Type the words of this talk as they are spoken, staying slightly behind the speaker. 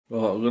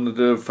Right, I'm going to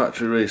do a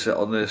factory reset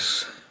on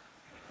this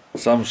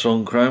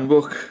Samsung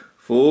Chromebook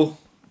 4.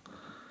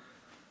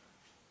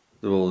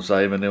 They're all the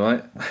same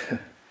anyway.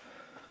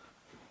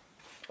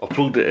 I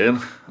plugged it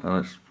in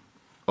and it's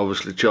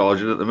obviously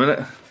charging at the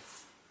minute.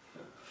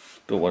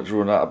 Don't want to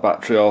run out of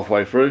battery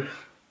halfway through.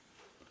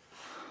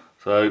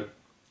 So,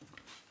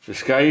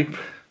 escape,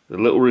 the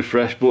little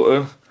refresh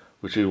button,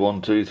 which is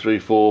 1, 2, 3,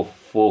 4,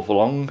 4 for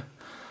long,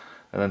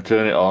 and then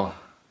turn it on.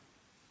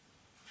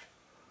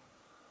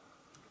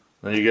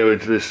 Then you go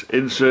into this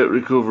insert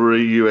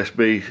recovery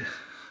USB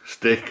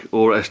stick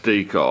or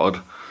SD card,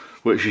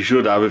 which you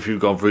should have if you've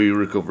gone through your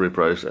recovery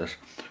process.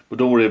 But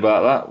don't worry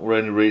about that, we're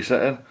only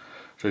resetting.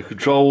 So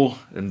Control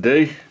and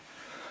D.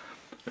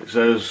 It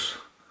says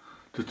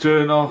to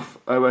turn off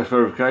OS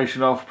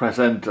verification off, press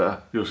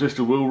enter. Your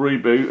system will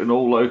reboot and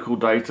all local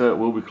data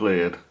will be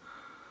cleared.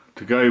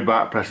 To go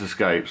back, press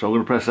escape. So I'm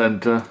going to press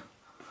enter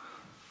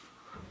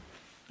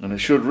and it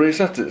should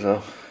reset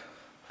itself.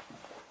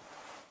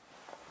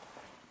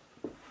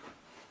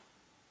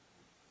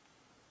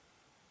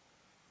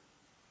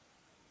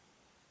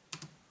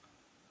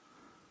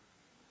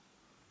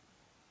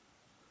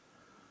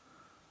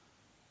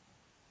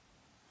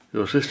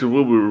 Your system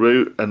will be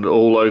reboot and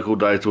all local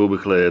data will be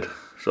cleared.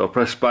 So I'll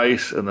press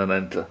space and then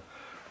enter.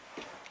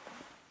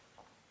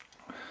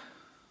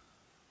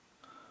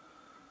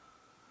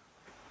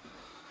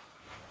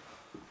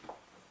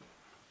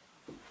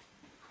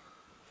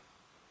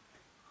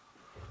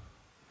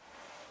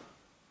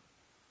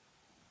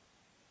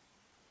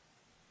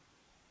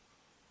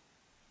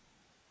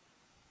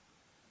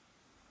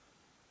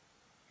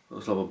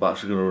 Looks like my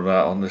battery's going to run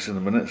out on this in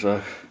a minute,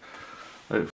 so